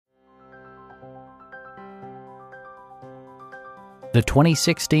The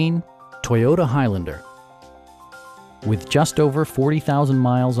 2016 Toyota Highlander. With just over 40,000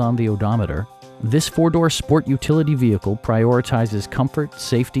 miles on the odometer, this four-door sport utility vehicle prioritizes comfort,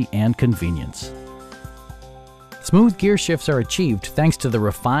 safety, and convenience. Smooth gear shifts are achieved thanks to the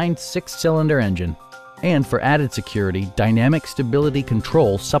refined six-cylinder engine. And for added security, dynamic stability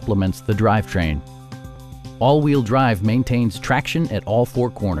control supplements the drivetrain. All-wheel drive maintains traction at all four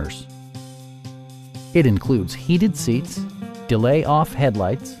corners. It includes heated seats, delay-off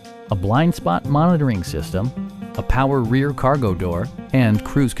headlights, a blind spot monitoring system, a power rear cargo door, and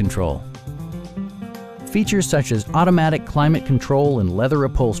cruise control. Features such as automatic climate control and leather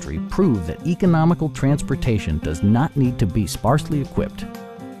upholstery prove that economical transportation does not need to be sparsely equipped.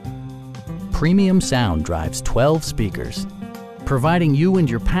 Premium sound drives 12 speakers, providing you and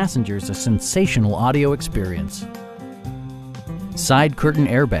your passengers a sensational audio experience. Side curtain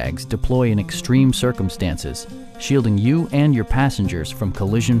airbags deploy in extreme circumstances, shielding you and your passengers from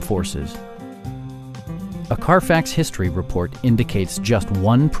collision forces. A Carfax history report indicates just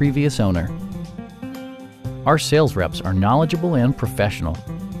one previous owner. Our sales reps are knowledgeable and professional.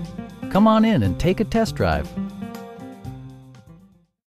 Come on in and take a test drive.